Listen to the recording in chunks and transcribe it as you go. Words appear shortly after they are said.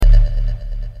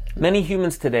Many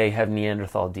humans today have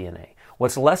Neanderthal DNA.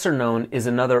 What's lesser known is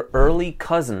another early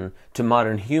cousin to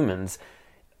modern humans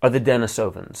are the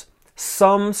Denisovans.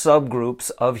 Some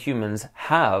subgroups of humans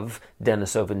have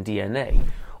Denisovan DNA.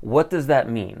 What does that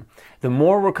mean? The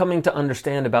more we're coming to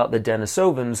understand about the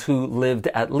Denisovans, who lived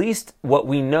at least what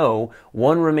we know,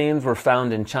 1 remains were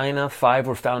found in China, 5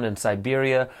 were found in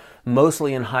Siberia,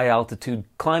 mostly in high altitude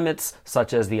climates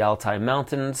such as the Altai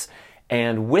Mountains,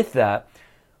 and with that,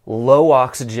 low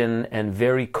oxygen and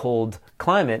very cold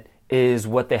climate is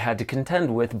what they had to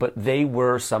contend with, but they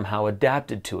were somehow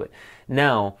adapted to it.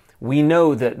 Now, we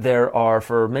know that there are,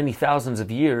 for many thousands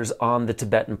of years on the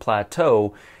Tibetan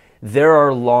Plateau, there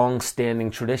are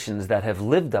long-standing traditions that have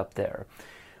lived up there.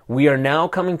 We are now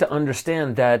coming to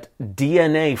understand that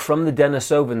DNA from the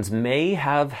Denisovans may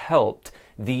have helped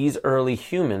these early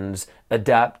humans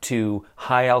adapt to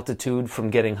high altitude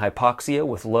from getting hypoxia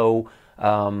with low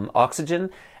oxygen,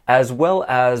 as well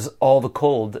as all the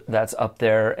cold that's up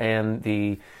there and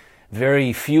the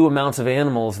very few amounts of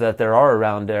animals that there are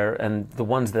around there, and the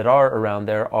ones that are around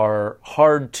there are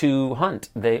hard to hunt.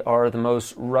 They are the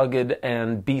most rugged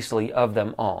and beastly of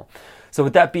them all. So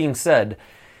with that being said,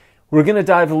 we're going to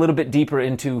dive a little bit deeper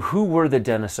into who were the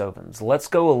Denisovans. Let's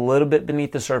go a little bit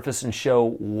beneath the surface and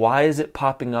show why is it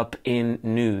popping up in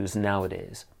news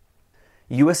nowadays.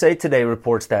 USA Today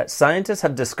reports that scientists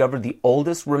have discovered the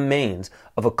oldest remains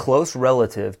of a close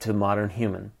relative to modern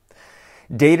human.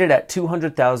 Dated at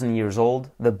 200,000 years old,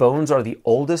 the bones are the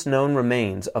oldest known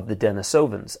remains of the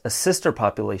Denisovans, a sister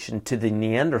population to the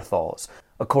Neanderthals,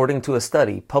 according to a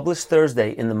study published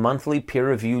Thursday in the monthly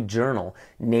peer-reviewed journal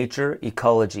Nature,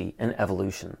 Ecology, and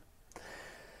Evolution.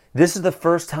 This is the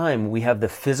first time we have the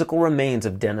physical remains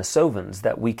of Denisovans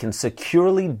that we can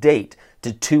securely date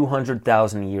to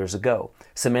 200,000 years ago,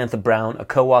 Samantha Brown, a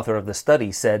co-author of the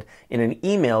study, said in an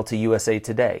email to USA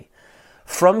Today.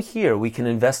 From here, we can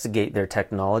investigate their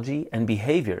technology and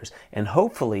behaviors and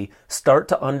hopefully start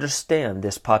to understand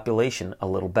this population a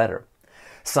little better.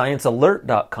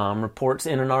 ScienceAlert.com reports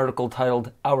in an article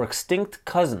titled, "Our Extinct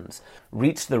Cousins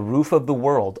Reached the Roof of the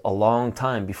World a Long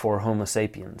Time Before Homo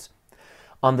Sapiens."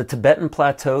 On the Tibetan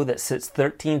Plateau that sits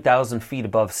 13,000 feet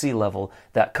above sea level,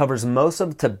 that covers most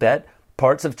of Tibet,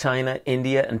 parts of China,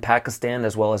 India, and Pakistan,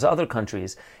 as well as other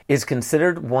countries, is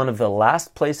considered one of the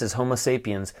last places Homo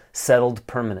sapiens settled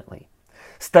permanently.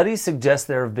 Studies suggest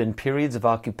there have been periods of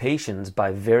occupations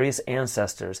by various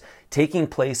ancestors taking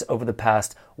place over the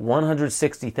past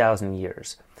 160,000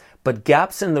 years. But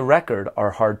gaps in the record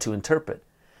are hard to interpret.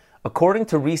 According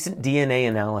to recent DNA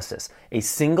analysis, a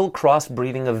single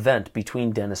crossbreeding event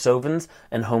between Denisovans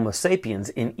and Homo sapiens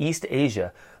in East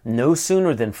Asia no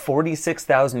sooner than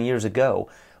 46,000 years ago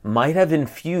might have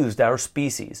infused our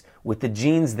species with the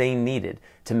genes they needed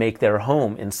to make their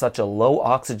home in such a low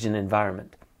oxygen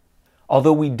environment.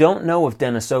 Although we don't know if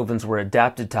Denisovans were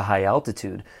adapted to high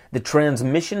altitude, the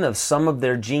transmission of some of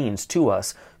their genes to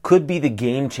us could be the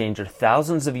game changer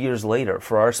thousands of years later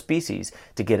for our species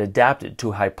to get adapted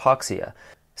to hypoxia,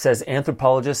 says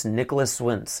anthropologist Nicholas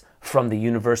Swintz from the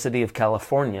University of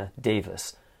California,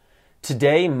 Davis.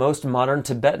 Today, most modern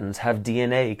Tibetans have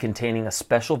DNA containing a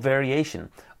special variation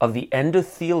of the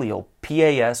endothelial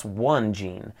PAS1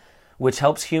 gene, which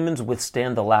helps humans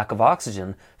withstand the lack of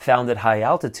oxygen found at high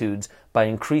altitudes by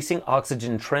increasing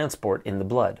oxygen transport in the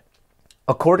blood.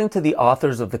 According to the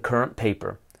authors of the current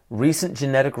paper, recent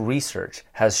genetic research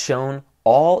has shown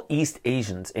all East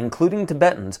Asians, including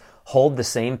Tibetans, hold the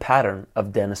same pattern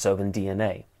of Denisovan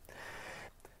DNA.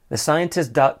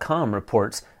 TheScientist.com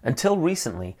reports, until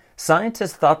recently,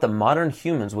 scientists thought the modern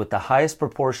humans with the highest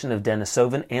proportion of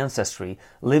Denisovan ancestry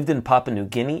lived in Papua New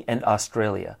Guinea and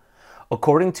Australia.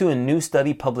 According to a new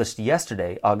study published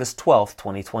yesterday, August 12,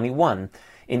 2021,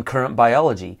 in Current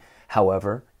Biology,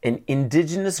 however, an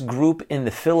indigenous group in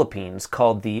the Philippines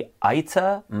called the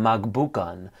Aita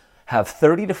Magbukan have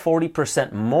 30 to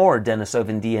 40% more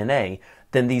Denisovan DNA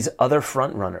than these other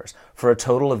frontrunners, for a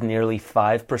total of nearly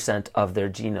 5% of their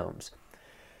genomes.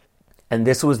 And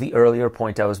this was the earlier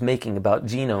point I was making about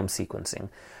genome sequencing.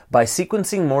 By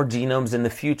sequencing more genomes in the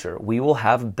future, we will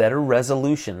have better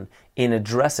resolution in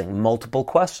addressing multiple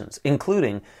questions,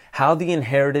 including how the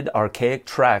inherited archaic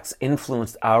tracts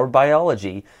influenced our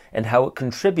biology and how it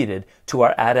contributed to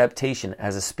our adaptation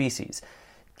as a species,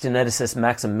 geneticist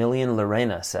Maximilian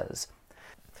Lorena says.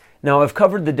 Now, I've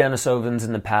covered the Denisovans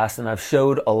in the past, and I've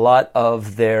showed a lot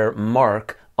of their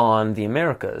mark on the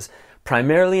Americas,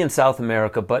 primarily in South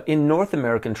America, but in North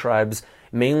American tribes,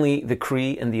 mainly the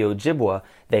Cree and the Ojibwa,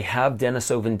 they have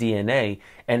Denisovan DNA,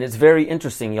 and it's very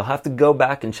interesting. You'll have to go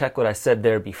back and check what I said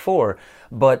there before,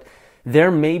 but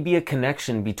there may be a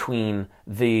connection between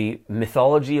the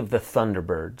mythology of the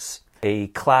Thunderbirds, a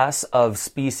class of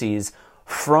species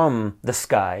from the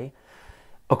sky,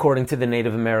 according to the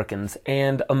Native Americans.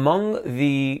 And among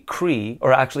the Cree,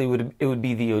 or actually it would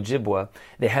be the Ojibwa,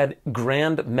 they had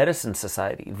Grand Medicine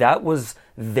Society. That was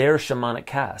their shamanic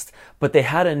caste. But they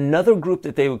had another group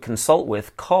that they would consult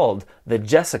with called the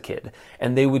Jessakid.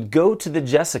 And they would go to the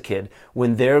Jessakid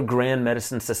when their Grand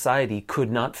Medicine Society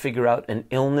could not figure out an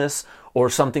illness or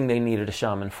something they needed a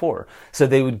shaman for. So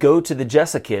they would go to the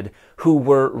Jessakid, who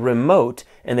were remote,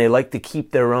 and they liked to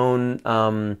keep their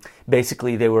own,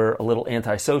 basically they were a little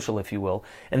antisocial, if you will,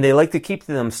 and they liked to keep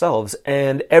to themselves,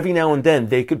 and every now and then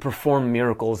they could perform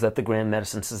miracles that the Grand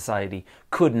Medicine Society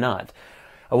could not.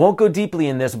 I won't go deeply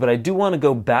in this, but I do want to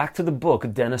go back to the book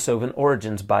Denisovan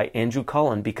Origins by Andrew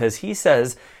Cullen, because he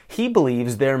says he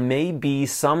believes there may be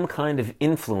some kind of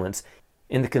influence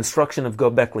in the construction of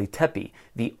Göbekli Tepe,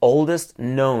 the oldest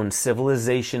known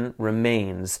civilization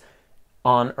remains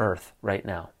on Earth right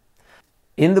now.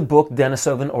 In the book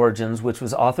Denisovan Origins, which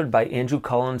was authored by Andrew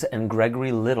Collins and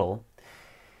Gregory Little,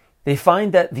 they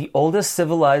find that the oldest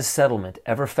civilized settlement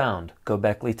ever found,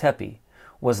 Göbekli Tepe,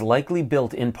 was likely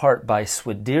built in part by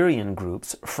Swiderian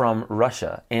groups from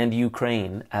Russia and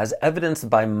Ukraine, as evidenced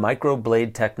by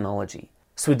microblade technology.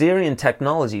 Swiderian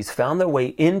technologies found their way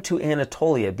into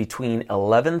Anatolia between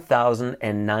 11,000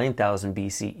 and 9,000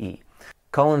 BCE.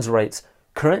 Collins writes,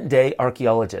 current-day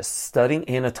archaeologists studying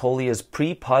Anatolia's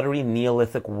pre-pottery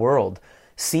Neolithic world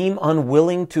seem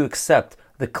unwilling to accept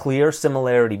the clear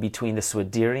similarity between the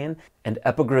Swiderian and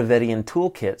Epigravidian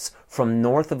toolkits from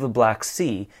north of the Black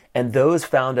Sea and those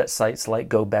found at sites like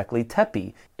Göbekli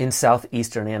Tepe in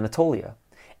southeastern Anatolia.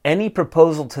 Any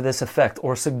proposal to this effect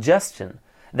or suggestion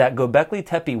that Göbekli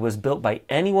Tepe was built by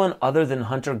anyone other than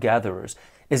hunter-gatherers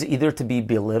is either to be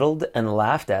belittled and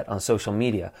laughed at on social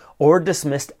media or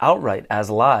dismissed outright as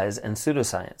lies and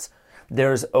pseudoscience.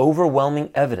 There is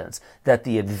overwhelming evidence that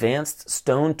the advanced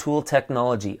stone tool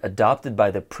technology adopted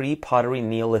by the pre-pottery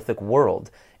Neolithic world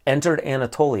entered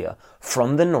Anatolia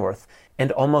from the north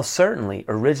and almost certainly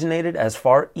originated as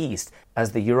far east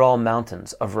as the Ural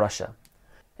Mountains of Russia.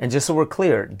 And just so we're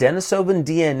clear, Denisovan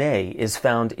DNA is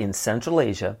found in Central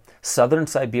Asia, southern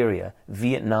Siberia,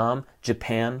 Vietnam,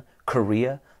 Japan,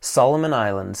 Korea, Solomon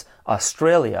Islands,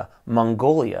 Australia,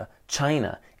 Mongolia,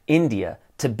 China, India,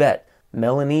 Tibet,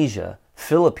 Melanesia,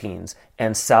 Philippines,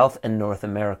 and South and North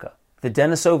America. The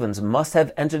Denisovans must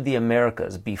have entered the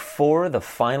Americas before the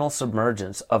final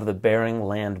submergence of the Bering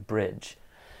Land Bridge.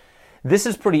 This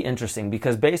is pretty interesting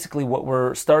because basically what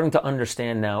we're starting to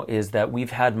understand now is that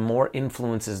we've had more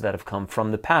influences that have come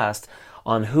from the past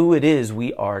on who it is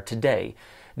we are today.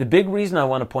 The big reason I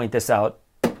want to point this out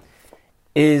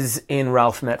is in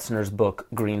Ralph Metzner's book,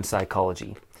 Green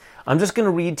Psychology. I'm just going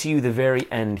to read to you the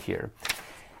very end here.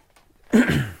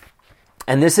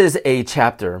 And this is a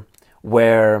chapter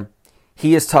where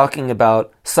he is talking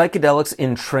about psychedelics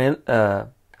in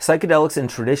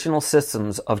traditional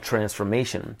systems of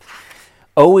transformation,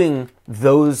 owing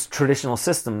those traditional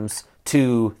systems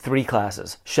to three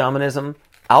classes: shamanism,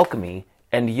 alchemy,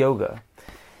 and yoga.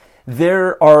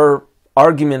 There are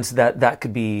arguments that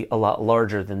could be a lot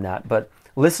larger than that, but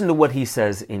listen to what he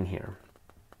says in here.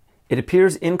 It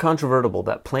appears incontrovertible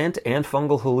that plant and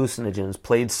fungal hallucinogens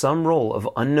played some role of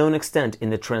unknown extent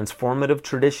in the transformative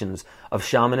traditions of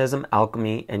shamanism,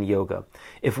 alchemy, and yoga.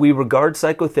 If we regard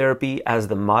psychotherapy as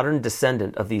the modern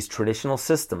descendant of these traditional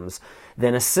systems,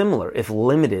 then a similar, if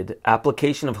limited,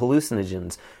 application of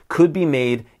hallucinogens could be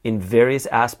made in various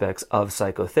aspects of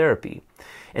psychotherapy.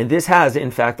 And this has,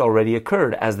 in fact, already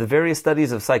occurred, as the various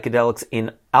studies of psychedelics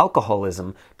in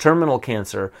alcoholism, terminal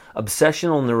cancer,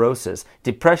 obsessional neurosis,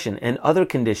 depression, and other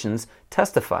conditions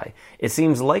testify. It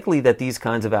seems likely that these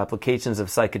kinds of applications of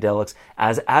psychedelics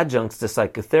as adjuncts to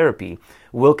psychotherapy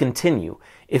will continue,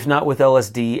 if not with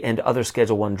LSD and other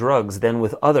Schedule I drugs, then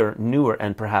with other newer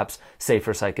and perhaps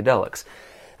safer psychedelics.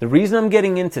 The reason I'm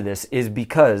getting into this is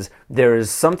because there is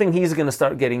something he's going to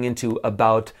start getting into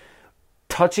about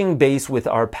touching base with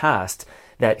our past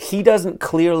that he doesn't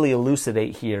clearly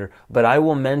elucidate here, but I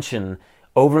will mention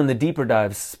over in the deeper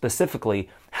dives specifically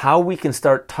how we can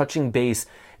start touching base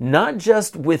not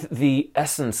just with the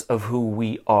essence of who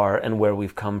we are and where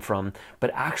we've come from,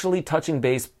 but actually touching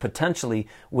base potentially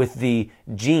with the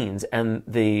genes and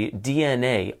the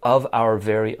DNA of our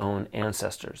very own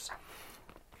ancestors.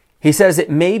 He says it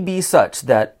may be such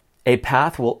that a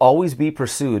path will always be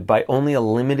pursued by only a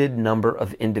limited number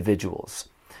of individuals.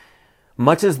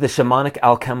 Much as the shamanic,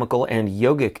 alchemical, and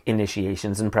yogic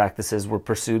initiations and practices were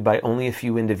pursued by only a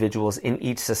few individuals in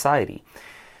each society.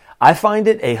 I find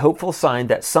it a hopeful sign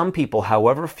that some people,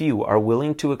 however few, are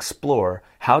willing to explore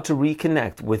how to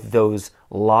reconnect with those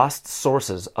lost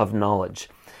sources of knowledge.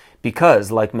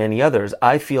 Because, like many others,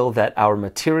 I feel that our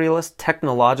materialist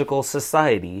technological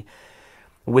society,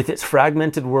 with its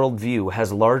fragmented worldview,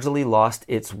 has largely lost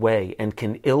its way and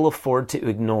can ill afford to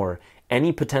ignore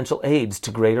any potential aids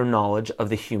to greater knowledge of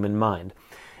the human mind.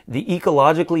 The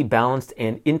ecologically balanced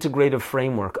and integrative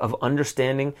framework of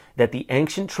understanding that the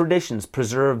ancient traditions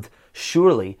preserved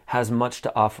surely has much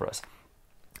to offer us.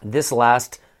 This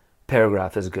last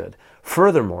paragraph is good.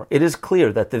 Furthermore, it is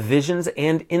clear that the visions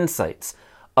and insights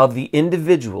of the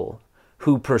individual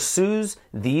who pursues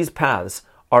these paths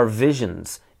are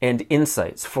visions and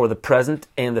insights for the present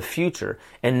and the future,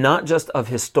 and not just of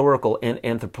historical and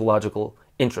anthropological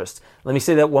interests. Let me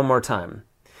say that one more time.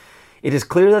 It is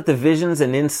clear that the visions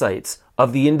and insights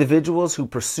of the individuals who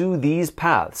pursue these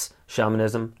paths,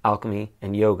 shamanism, alchemy,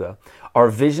 and yoga, are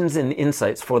visions and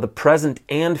insights for the present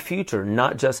and future,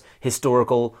 not just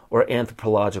historical or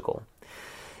anthropological.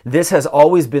 This has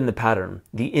always been the pattern.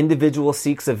 The individual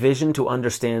seeks a vision to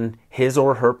understand his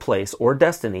or her place or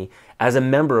destiny as a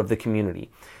member of the community.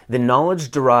 The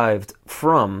knowledge derived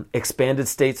from expanded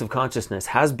states of consciousness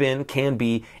has been, can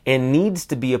be, and needs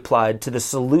to be applied to the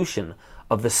solution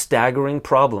of the staggering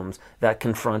problems that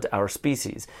confront our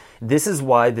species. This is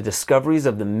why the discoveries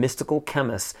of the mystical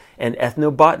chemists and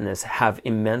ethnobotanists have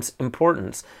immense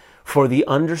importance for the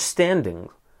understanding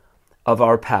of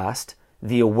our past,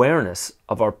 the awareness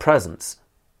of our presence,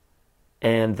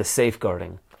 and the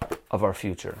safeguarding of our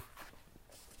future.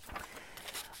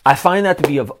 I find that to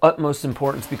be of utmost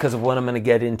importance because of what I'm going to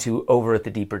get into over at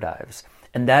the Deeper Dives.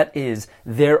 And that is,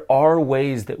 there are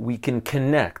ways that we can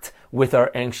connect with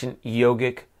our ancient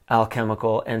yogic,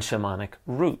 alchemical, and shamanic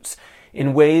roots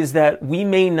in ways that we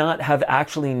may not have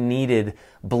actually needed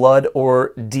blood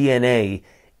or DNA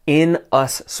in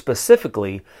us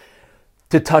specifically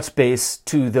to touch base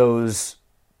to those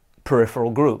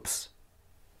peripheral groups.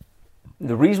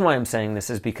 The reason why I'm saying this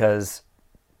is because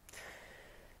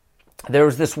there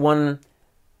was this one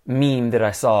meme that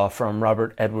I saw from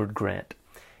Robert Edward Grant,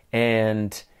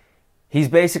 and he's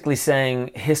basically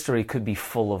saying history could be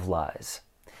full of lies.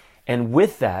 And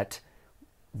with that,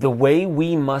 the way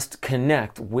we must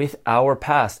connect with our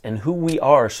past and who we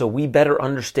are so we better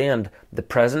understand the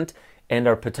present and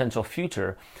our potential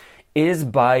future is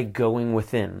by going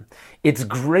within. It's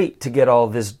great to get all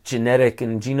this genetic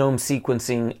and genome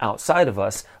sequencing outside of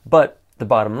us, but the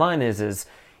bottom line is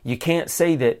you can't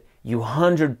say that you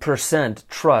 100%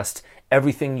 trust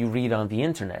everything you read on the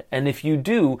internet. And if you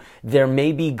do, there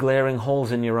may be glaring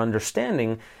holes in your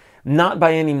understanding, not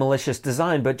by any malicious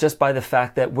design, but just by the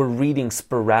fact that we're reading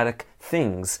sporadic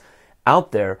things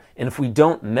out there. And if we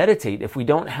don't meditate, if we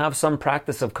don't have some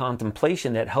practice of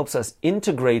contemplation that helps us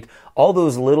integrate all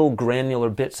those little granular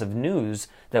bits of news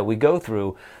that we go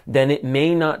through, then it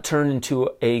may not turn into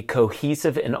a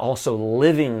cohesive and also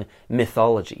living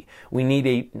mythology. We need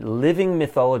a living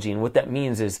mythology, and what that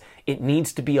means is it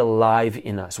needs to be alive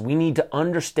in us. We need to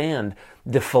understand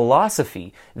the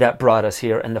philosophy that brought us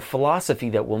here and the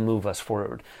philosophy that will move us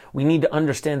forward. We need to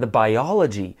understand the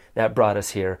biology that brought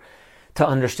us here to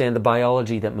understand the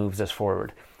biology that moves us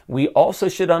forward. We also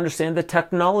should understand the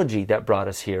technology that brought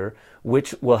us here,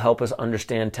 which will help us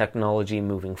understand technology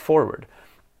moving forward.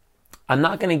 I'm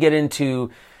not going to get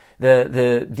into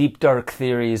the deep, dark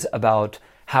theories about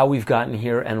how we've gotten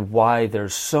here and why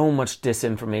there's so much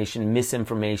disinformation,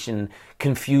 misinformation,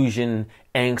 confusion,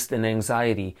 angst, and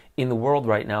anxiety in the world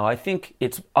right now. I think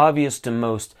it's obvious to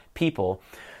most people,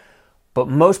 but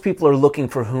most people are looking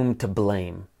for whom to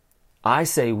blame. I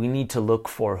say we need to look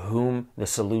for whom the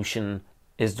solution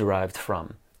is derived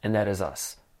from, and that is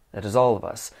us. That is all of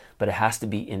us, but it has to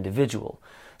be individual.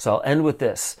 So I'll end with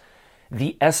this.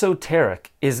 The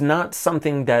esoteric is not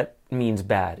something that means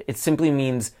bad. It simply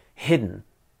means hidden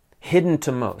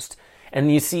to most. And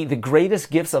you see, the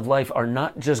greatest gifts of life are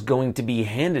not just going to be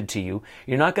handed to you.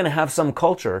 You're not going to have some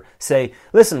culture say,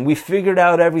 listen, we figured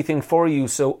out everything for you,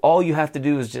 so all you have to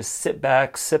do is just sit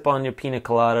back, sip on your pina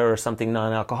colada or something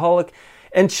non-alcoholic,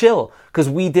 and chill, because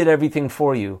we did everything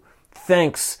for you.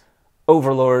 Thanks,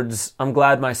 overlords. I'm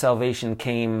glad my salvation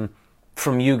came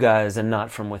from you guys and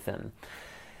not from within.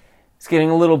 It's getting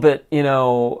a little bit,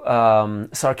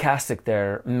 sarcastic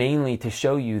there, mainly to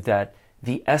show you that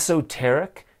the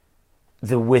esoteric,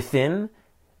 the within,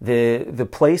 the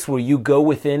place where you go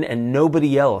within and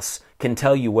nobody else can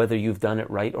tell you whether you've done it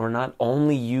right or not,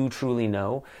 only you truly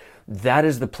know, that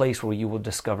is the place where you will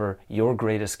discover your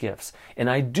greatest gifts. And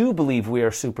I do believe we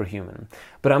are superhuman,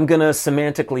 but I'm going to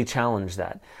semantically challenge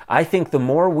that. I think the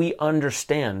more we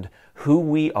understand who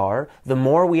we are, the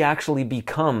more we actually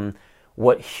become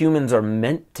what humans are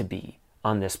meant to be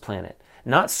on this planet.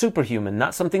 Not superhuman,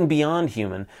 not something beyond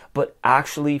human, but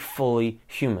actually fully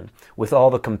human, with all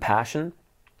the compassion,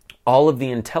 all of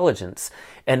the intelligence,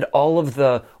 and all of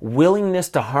the willingness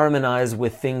to harmonize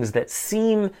with things that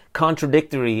seem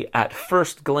contradictory at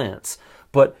first glance.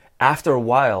 But after a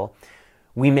while,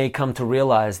 we may come to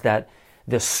realize that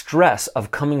the stress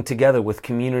of coming together with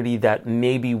community that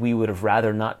maybe we would have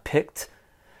rather not picked,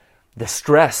 the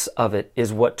stress of it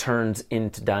is what turns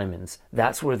into diamonds.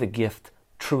 That's where the gift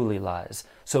truly lies.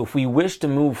 So if we wish to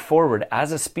move forward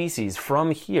as a species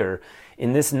from here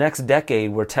in this next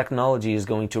decade where technology is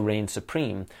going to reign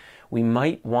supreme, we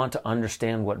might want to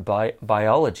understand what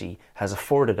biology has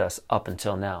afforded us up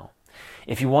until now.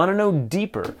 If you want to know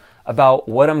deeper about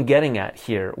what I'm getting at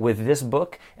here with this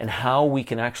book and how we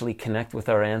can actually connect with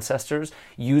our ancestors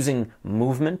using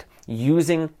movement,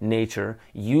 using nature,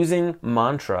 using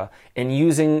mantra, and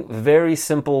using very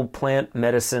simple plant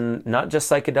medicine, not just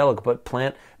psychedelic, but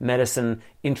plant medicine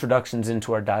introductions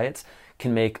into our diets,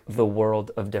 can make the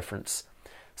world of difference.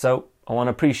 So I want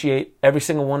to appreciate every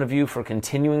single one of you for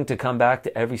continuing to come back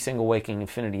to every single Waking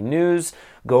Infinity news.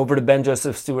 Go over to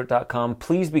benjosephstewart.com.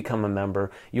 Please become a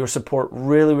member. Your support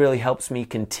really, really helps me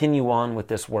continue on with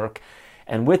this work.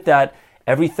 And with that,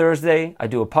 every Thursday, I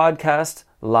do a podcast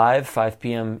live, 5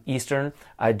 p.m. Eastern.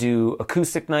 I do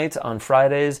acoustic nights on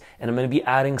Fridays, and I'm going to be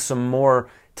adding some more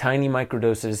tiny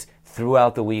microdoses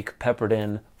throughout the week, peppered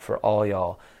in for all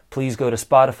y'all. Please go to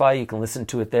Spotify. You can listen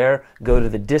to it there. Go to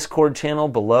the Discord channel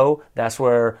below. That's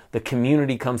where the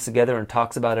community comes together and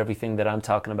talks about everything that I'm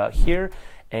talking about here.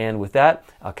 And with that,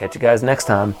 I'll catch you guys next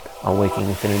time on Waking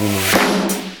Infinity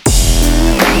News.